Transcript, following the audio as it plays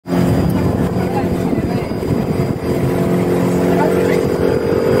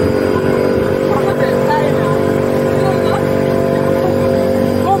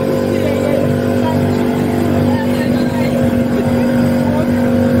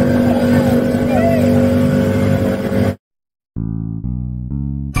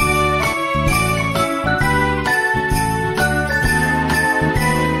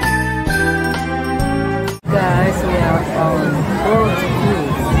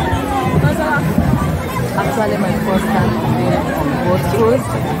actually my first time being on boat cruise.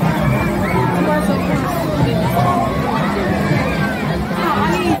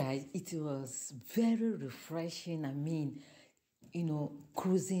 Guys, it was very refreshing. I mean, you know,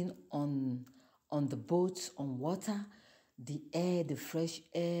 cruising on the boats, on water, the air, the fresh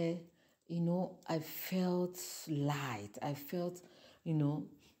air, you know, I felt light. I felt, you know,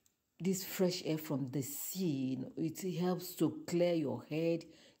 this fresh air from the sea, you know, it helps to clear your head,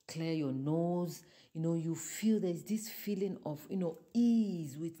 clear your nose. You know, you feel there's this feeling of, you know,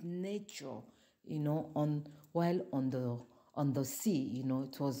 ease with nature, you know, while on the sea. You know,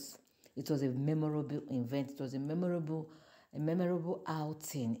 it was a memorable event. It was a memorable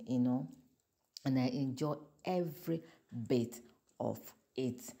outing, you know, and I enjoyed every bit of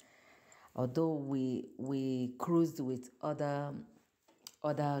it. Although we cruised with other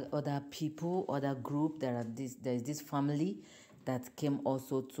people, other group, there is this family that came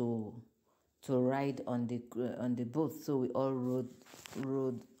also to ride on the boat, so we all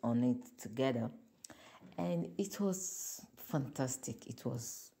rode on it together, and it was fantastic. It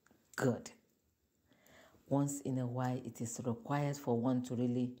was good. Once in a while, it is required for one to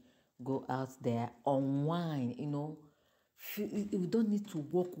really go out there, unwind, you know. We don't need to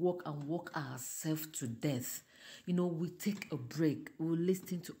walk ourselves to death. You know, we take a break. We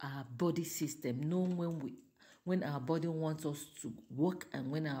listen to our body system, know when our body wants us to work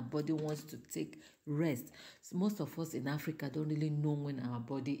and when our body wants to take rest. So most of us in Africa don't really know when our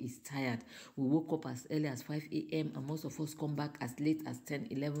body is tired. We woke up as early as 5 a.m. and most of us come back as late as 10,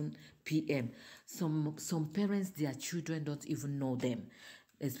 11 p.m. Some parents, their children don't even know them,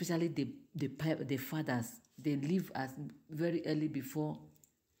 especially the fathers. They leave as very early before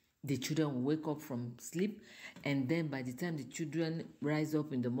the children will wake up from sleep, and then by the time the children rise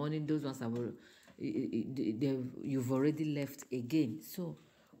up in the morning, those ones you've already left again. So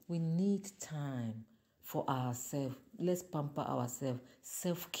we need time for ourselves. Let's pamper ourselves.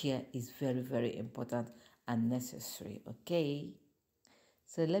 Self-care is very, very important and necessary. Okay,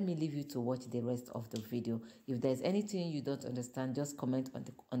 so let me leave you to watch the rest of the video. If there's anything you don't understand, just comment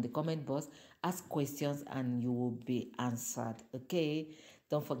on the comment box, ask questions, and you will be answered. Okay,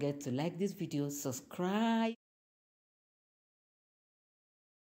 don't forget to like this video, subscribe.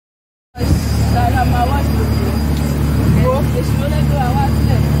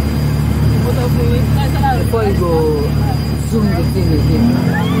 Before you go zoom the thing again.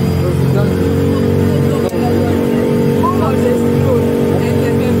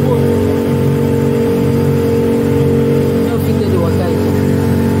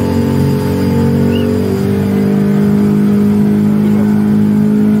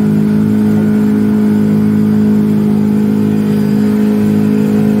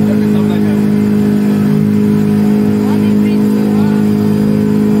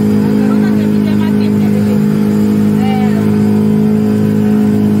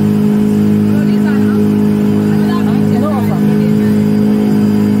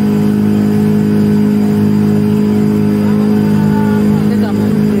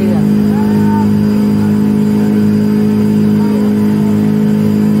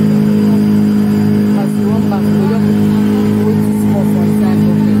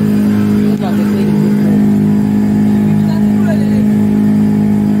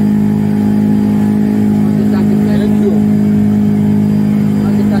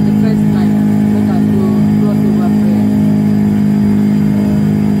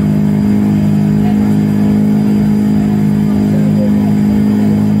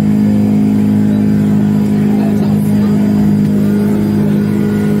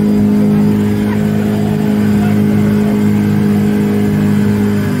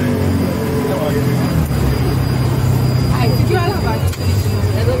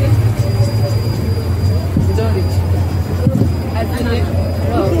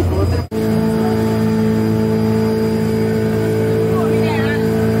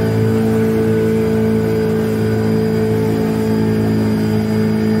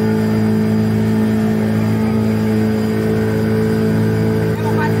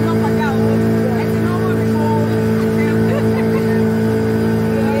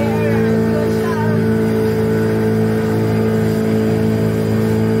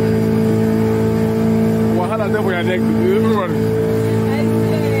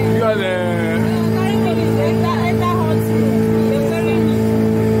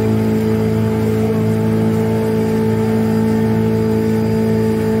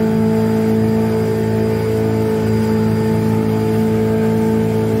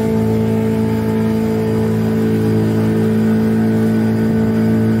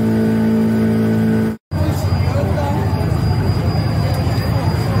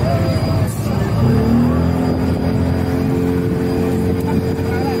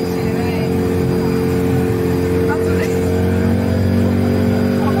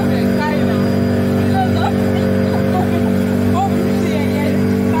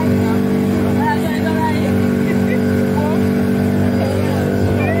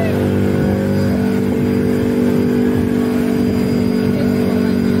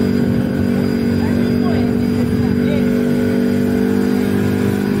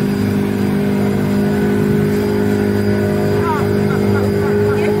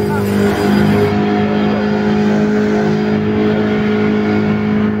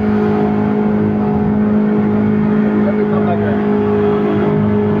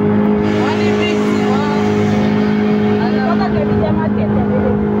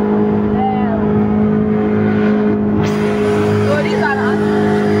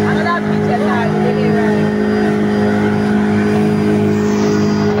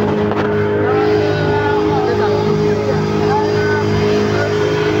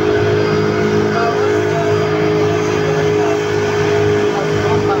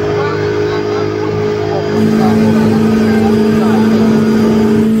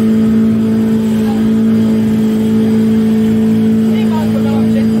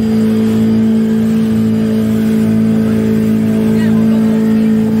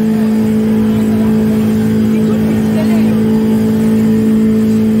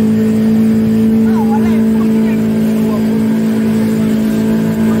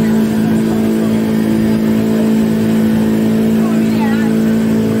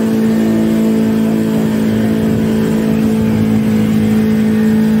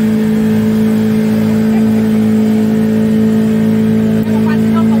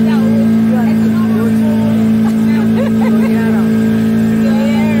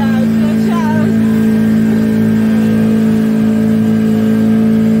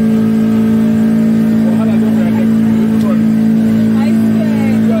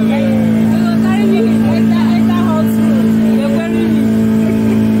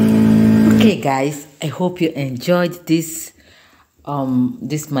 hope you enjoyed this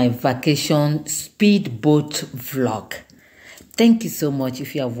my vacation speedboat vlog. Thank you so much.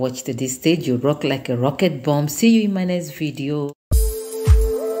 If you have watched to this stage, you rock like a rocket bomb. See you in my next video.